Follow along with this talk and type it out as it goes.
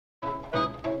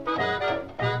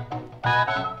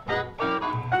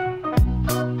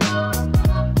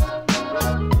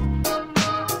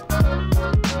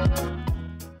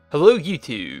Hello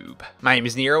YouTube, my name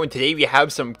is Nero and today we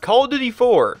have some Call of Duty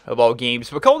 4 of all games,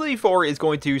 but Call of Duty 4 is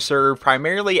going to serve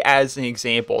primarily as an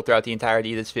example throughout the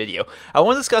entirety of this video. I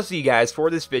want to discuss with you guys for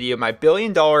this video my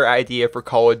billion-dollar idea for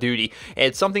Call of Duty. And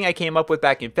it's something I came up with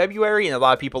back in February and a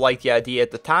lot of people liked the idea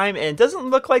at the time, and it doesn't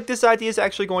look like this idea is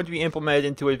actually going to be implemented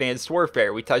into Advanced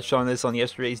Warfare. We touched on this on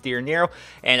yesterday's Dear Nero,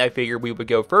 and I figured we would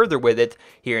go further with it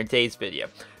here in today's video.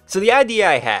 So the idea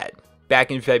I had back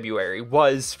in February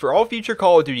was for all future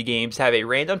Call of Duty games have a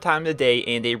random time of the day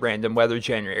and a random weather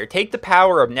generator. Take the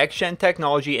power of next-gen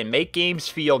technology and make games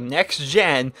feel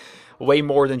next-gen way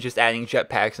more than just adding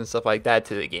jetpacks and stuff like that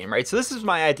to the game, right? So this is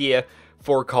my idea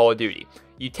for Call of Duty.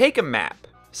 You take a map.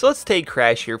 So let's take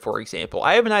Crash here for example.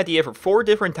 I have an idea for 4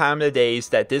 different time of the days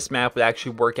that this map would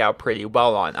actually work out pretty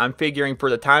well on. I'm figuring for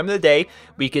the time of the day,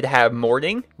 we could have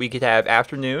morning, we could have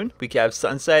afternoon, we could have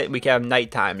sunset, we could have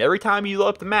nighttime. Every time you load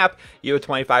up the map, you have a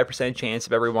 25% chance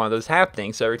of every one of those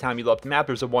happening. So every time you load up the map,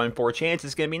 there's a 1 in 4 chance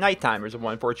it's going to be nighttime. There's a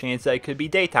 1 in 4 chance that it could be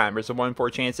daytime. There's a 1 in 4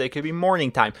 chance that it could be morning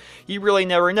time. You really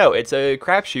never know. It's a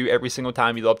crapshoot every single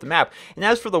time you load up the map. And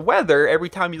as for the weather, every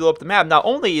time you load up the map, not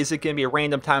only is it going to be a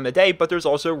random time of the day, but there's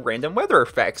also random weather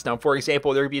effects. Now, for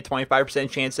example, there would be a 25%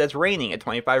 chance that it's raining, a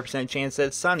 25% chance that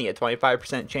it's sunny, a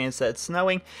 25% chance that it's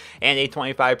snowing, and a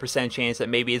 25% chance that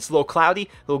maybe it's a little cloudy,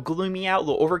 a little gloomy out, a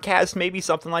little overcast, maybe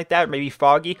something like that, maybe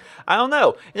foggy. I don't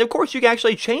know. And of course, you can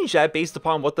actually change that based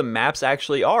upon what the maps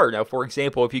actually are. Now, for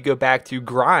example, if you go back to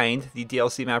Grind, the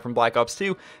DLC map from Black Ops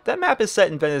 2, that map is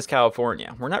set in Venice,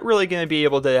 California. We're not really going to be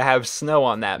able to have snow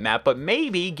on that map, but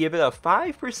maybe give it a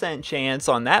 5% chance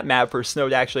on that map for snow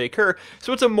to actually occur,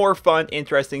 so it's a more fun,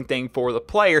 interesting thing for the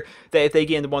player that if they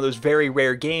get into one of those very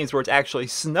rare games where it's actually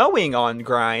snowing on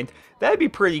Grind, that'd be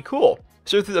pretty cool.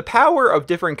 So through the power of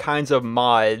different kinds of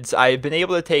mods, I've been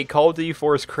able to take Call of Duty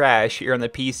 4's Crash here on the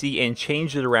PC and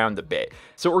change it around a bit.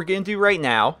 So what we're going to do right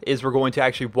now is we're going to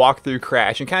actually walk through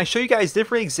Crash and kind of show you guys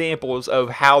different examples of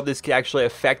how this could actually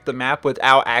affect the map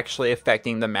without actually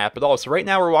affecting the map at all. So right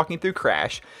now we're walking through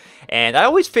Crash. And I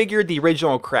always figured the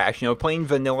original Crash, you know, plain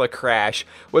vanilla Crash,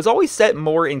 was always set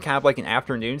more in kind of like an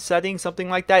afternoon setting, something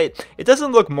like that. It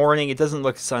doesn't look morning, it doesn't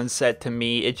look sunset to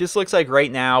me. It just looks like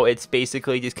right now it's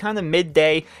basically just kind of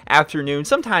midday, afternoon,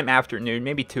 sometime afternoon,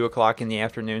 maybe 2 o'clock in the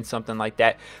afternoon, something like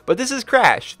that. But this is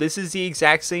Crash. This is the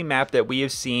exact same map that we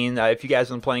have seen. If you guys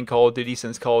have been playing Call of Duty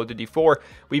since Call of Duty 4,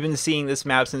 we've been seeing this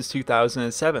map since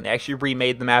 2007. They actually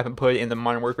remade the map and put it into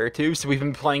Modern Warfare 2, so we've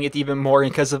been playing it even more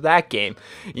because of that game.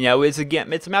 You know, it's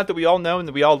a map that we all know and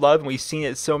that we all love, and we've seen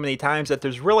it so many times that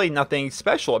there's really nothing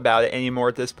special about it anymore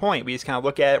at this point. We just kind of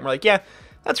look at it and we're like, yeah,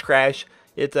 that's Crash.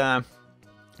 It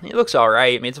looks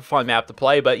alright. I mean, it's a fun map to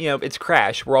play, but, you know, it's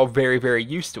Crash. We're all very, very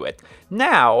used to it.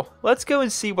 Now, let's go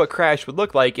and see what Crash would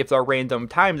look like if our random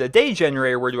time of the day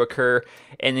generator were to occur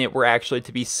and it were actually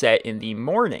to be set in the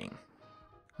morning.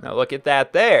 Now, look at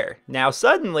that there. Now,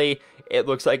 suddenly, it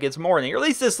looks like it's morning, or at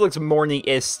least this looks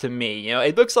morning-ish to me. You know,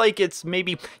 it looks like it's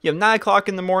maybe, 9 o'clock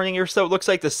in the morning or so. It looks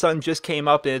like the sun just came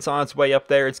up and it's on its way up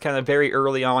there. It's kind of very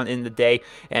early on in the day,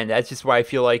 and that's just why I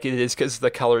feel like it is, because of the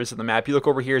colors of the map. You look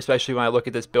over here, especially when I look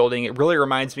at this building, it really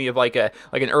reminds me of like an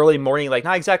early morning, like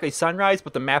not exactly sunrise,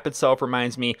 but the map itself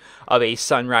reminds me of a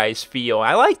sunrise feel.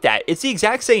 I like that. It's the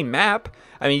exact same map.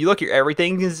 I mean, you look here,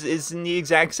 everything is in the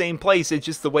exact same place. It's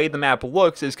just the way the map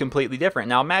looks is completely different.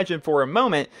 Now, imagine for a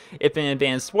moment if in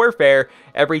Advanced Warfare,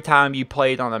 every time you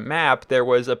played on a map, there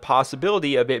was a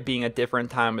possibility of it being a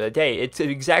different time of the day. It's the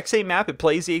exact same map. It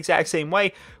plays the exact same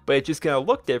way, but it's just going to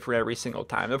look different every single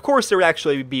time. Of course, there would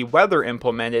actually be weather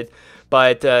implemented,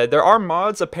 but there are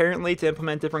mods apparently to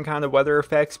implement different kind of weather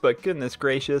effects, but goodness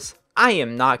gracious, I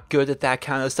am not good at that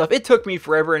kind of stuff. It took me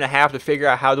forever and a half to figure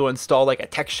out how to install like a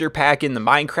texture pack in the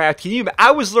Minecraft.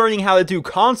 I was learning how to do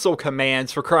console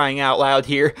commands, for crying out loud,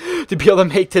 here to be able to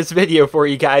make this video for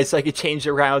you guys, so I could change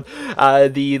around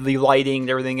the lighting and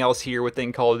everything else here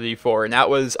within Call of Duty 4, and that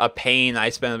was a pain. I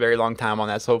spent a very long time on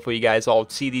that, so hopefully you guys all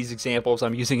see these examples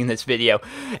I'm using in this video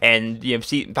and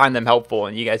find them helpful,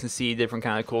 and you guys can see different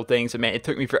kind of cool things. And man, it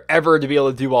took me forever to be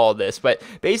able to do all of this, but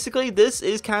basically this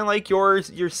is kind of like your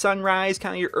sunrise,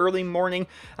 kind of your early morning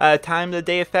time of the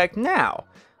day effect. Now,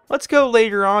 let's go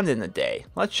later on in the day.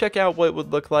 Let's check out what it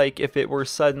would look like if it were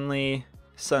suddenly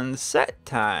sunset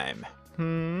time.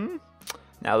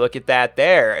 Now look at that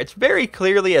there. It's very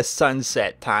clearly a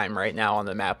sunset time right now on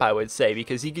the map, I would say,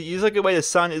 because you look at the way the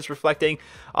sun is reflecting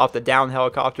off the down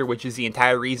helicopter, which is the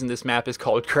entire reason this map is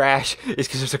called Crash, is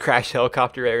because there's a crash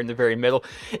helicopter there in the very middle.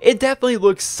 It definitely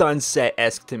looks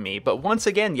sunset-esque to me, but once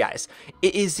again, guys,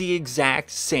 it is the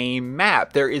exact same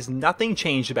map. There is nothing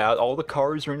changed about it. All the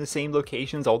cars are in the same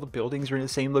locations, all the buildings are in the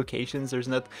same locations. There's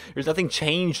nothing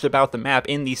changed about the map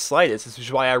in the slightest. This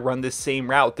is why I run this same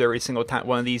route every single time,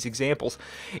 one of these examples.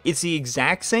 It's the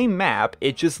exact same map,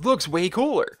 it just looks way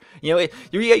cooler. You know,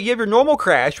 you have your normal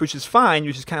Crash, which is fine,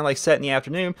 which is kind of like set in the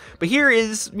afternoon, but here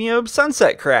is, you know,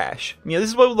 sunset Crash. You know, this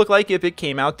is what it would look like if it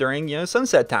came out during, you know,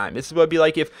 sunset time. This is what it would be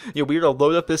like if, you know, we were to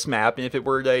load up this map, and if it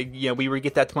were to, you know, we were to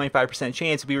get that 25%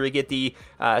 chance, if we were to get the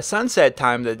sunset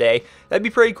time of the day, that'd be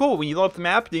pretty cool. When you load up the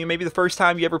map, you know, maybe the first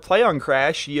time you ever play on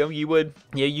Crash, you know,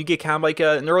 you get kind of like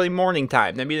an early morning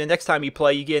time. Then maybe the next time you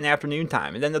play, you get an afternoon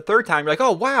time. And then the third time, you're like,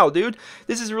 oh, wow, dude,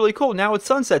 this is really cool. Now it's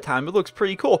sunset time. It looks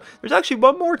pretty cool. There's actually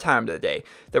one more time of the day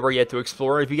that we're yet to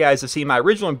explore. If you guys have seen my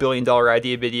original $1 billion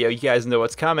idea video, you guys know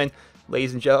what's coming.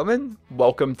 Ladies and gentlemen,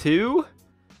 welcome to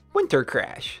Winter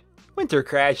Crash. Winter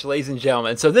Crash, ladies and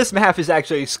gentlemen. So this map is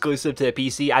actually exclusive to the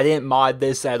PC. I didn't mod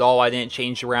this at all. I didn't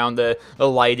change around the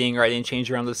lighting, or I didn't change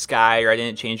around the sky, or I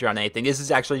didn't change around anything. This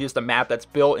is actually just a map that's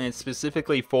built, and it's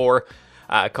specifically for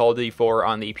Call of Duty 4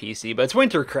 on the PC, but it's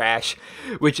Winter Crash,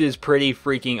 which is pretty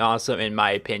freaking awesome in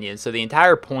my opinion. So the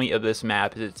entire point of this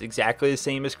map is it's exactly the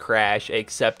same as Crash,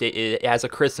 except it has a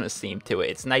Christmas theme to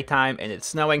it. It's nighttime and it's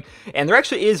snowing, and there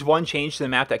actually is one change to the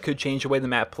map that could change the way the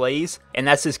map plays, and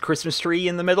that's this Christmas tree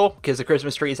in the middle, because the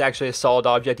Christmas tree is actually a solid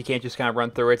object. You can't just kind of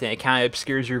run through it, and it kind of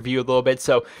obscures your view a little bit.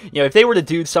 So, you know, if they were to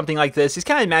do something like this, just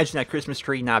kind of imagine that Christmas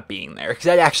tree not being there, because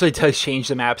that actually does change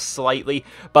the map slightly.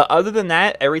 But other than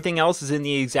that, everything else is in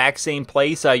the exact same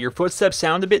place. Your footsteps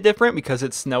sound a bit different because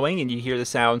it's snowing, and you hear the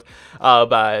sound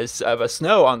of a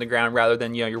snow on the ground rather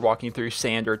than, you know, you're walking through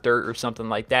sand or dirt or something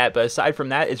like that. But aside from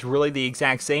that, it's really the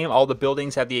exact same. All the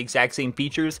buildings have the exact same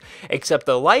features, except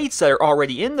the lights that are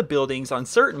already in the buildings on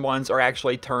certain ones are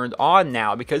actually turned on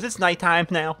now because it's nighttime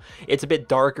now. It's a bit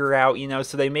darker out, you know,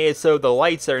 so they made it so the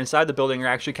lights that are inside the building are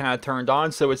actually kind of turned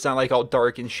on, so it's not like all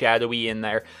dark and shadowy in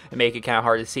there and make it kind of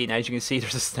hard to see. And as you can see,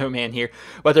 there's a snowman here,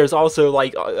 but there's also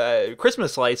like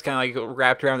Christmas lights kind of like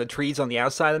wrapped around the trees on the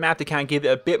outside of the map to kind of give it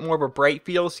a bit more of a bright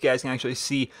feel, so you guys can actually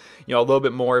see, you know, a little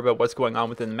bit more about what's going on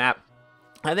within the map.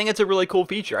 I think it's a really cool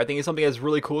feature. I think it's something that's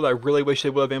really cool that I really wish they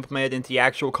would have implemented into the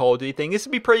actual Call of Duty thing. This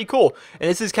would be pretty cool. And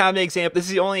this is kind of an example. This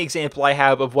is the only example I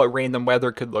have of what random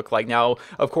weather could look like. Now,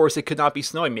 of course, it could not be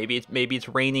snowing. Maybe it's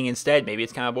raining instead. Maybe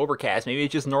it's kind of overcast. Maybe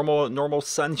it's just normal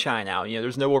sunshine out. You know,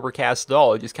 there's no overcast at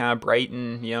all. It's just kind of bright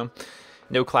and, you know,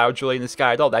 no clouds really in the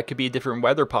sky at all. That could be a different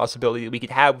weather possibility that we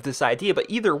could have with this idea. But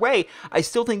either way, I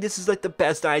still think this is like the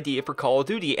best idea for Call of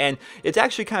Duty. And it's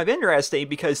actually kind of interesting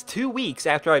because 2 weeks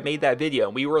after I made that video,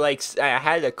 we were like, I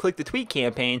had a click the tweet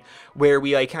campaign where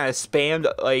we like kind of spammed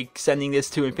like sending this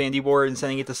to Infinity Ward and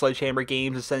sending it to Sledgehammer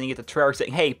Games and sending it to Treyarch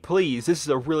saying, hey, please, this is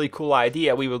a really cool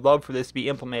idea. We would love for this to be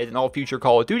implemented in all future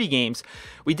Call of Duty games.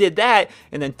 We did that,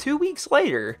 and then 2 weeks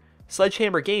later,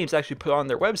 Sledgehammer Games actually put on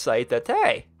their website that,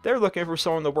 hey, they're looking for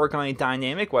someone to work on a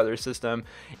dynamic weather system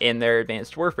in their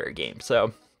Advanced Warfare game.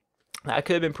 So that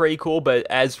could have been pretty cool, but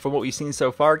as from what we've seen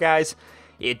so far, guys,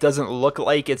 it doesn't look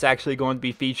like it's actually going to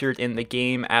be featured in the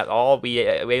game at all. We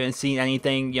haven't seen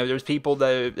anything. You know, there's people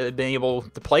that have been able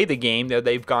to play the game. You know,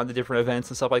 they've gone to different events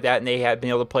and stuff like that, and they have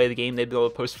been able to play the game. They've been able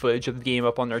to post footage of the game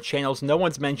up on their channels. No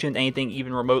one's mentioned anything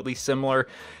even remotely similar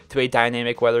to a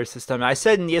dynamic weather system. And I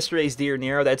said in yesterday's Dear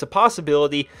Nero that it's a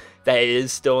possibility that it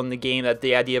is still in the game, that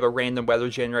the idea of a random weather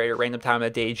generator, random time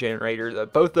of day generator,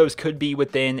 both those could be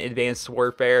within Advanced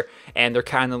Warfare, and they're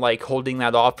kind of like holding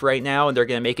that off right now, and they're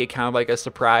going to make it kind of like a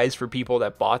surprise for people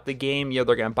that bought the game. You know,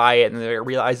 they're going to buy it, and they're going to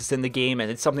realize it's in the game, and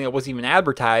it's something that wasn't even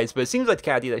advertised, but it seems like the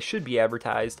kind of idea that should be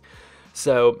advertised.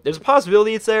 So there's a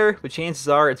possibility it's there, but chances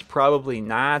are it's probably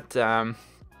not.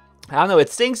 I don't know, it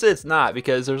stinks that it's not,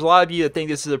 because there's a lot of you that think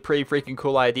this is a pretty freaking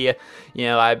cool idea. You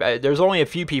know, there's only a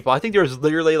few people. I think there's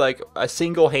literally like a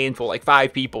single handful, like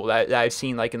 5 people that I've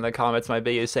seen like in the comments of my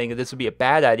videos saying that this would be a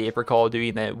bad idea for Call of Duty,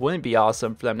 and that it wouldn't be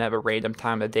awesome for them to have a random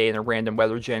time of day and a random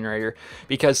weather generator,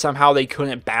 because somehow they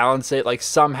couldn't balance it. Like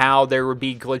somehow there would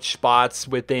be glitch spots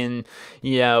within,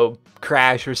 you know,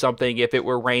 Crash or something if it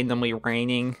were randomly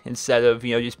raining instead of,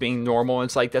 you know, just being normal.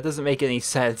 It's like, that doesn't make any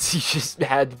sense. You just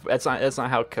had, that's not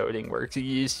how coding works.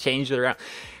 You just change it around.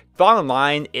 bottom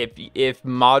line, if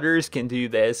modders can do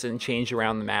this and change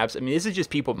around the maps, I mean, this is just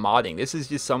people modding. This is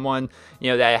just someone,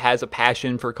 you know, that has a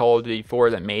passion for Call of Duty 4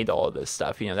 that made all of this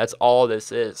stuff. You know, that's all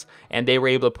this is, and they were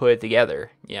able to put it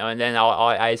together. You know, and then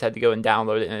I just had to go and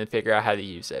download it and figure out how to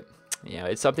use it. You know,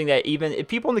 it's something that even if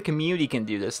people in the community can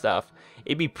do this stuff,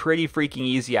 it'd be pretty freaking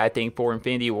easy, I think, for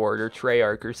Infinity Ward or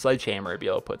Treyarch or Sledgehammer to be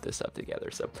able to put this stuff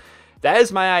together. So that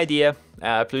is my idea.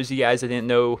 For those of you guys that didn't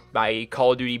know, my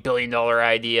Call of Duty billion-dollar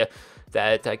idea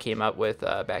that I came up with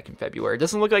back in February. It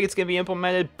doesn't look like it's going to be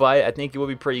implemented, but I think it will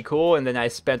be pretty cool. And then I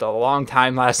spent a long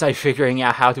time last night figuring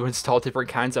out how to install different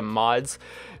kinds of mods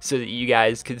so that you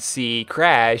guys could see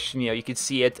Crash. You know, you could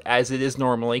see it as it is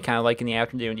normally, kind of like in the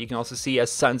afternoon. You can also see a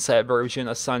sunset version,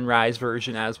 a sunrise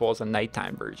version, as well as a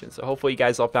nighttime version. So hopefully you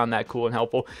guys all found that cool and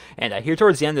helpful. And here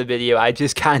towards the end of the video, I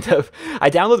just I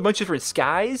downloaded a bunch of different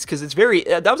skies, because it's very,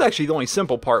 that was actually the only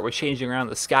simple part, was changing around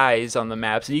the skies on the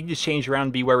map. So you can just change around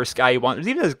and be wherever sky you want. There's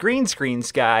even this green screen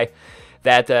sky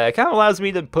that kind of allows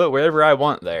me to put whatever I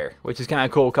want there, which is kind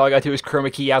of cool. All I got to do is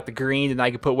chroma key out the green, and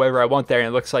I can put whatever I want there, and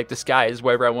it looks like the sky is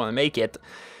wherever I want to make it.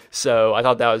 So I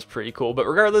thought that was pretty cool. But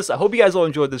regardless, I hope you guys all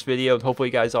enjoyed this video, and hopefully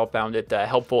you guys all found it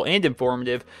helpful and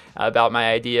informative about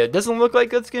my idea. It doesn't look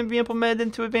like it's going to be implemented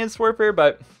into Advanced Warfare,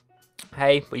 but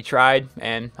hey, we tried,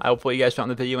 and hopefully you guys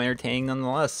found the video entertaining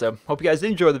nonetheless. So hope you guys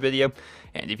did enjoy the video,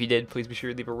 and if you did, please be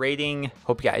sure to leave a rating.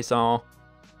 Hope you guys all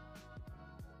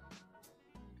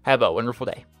have a wonderful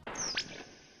day.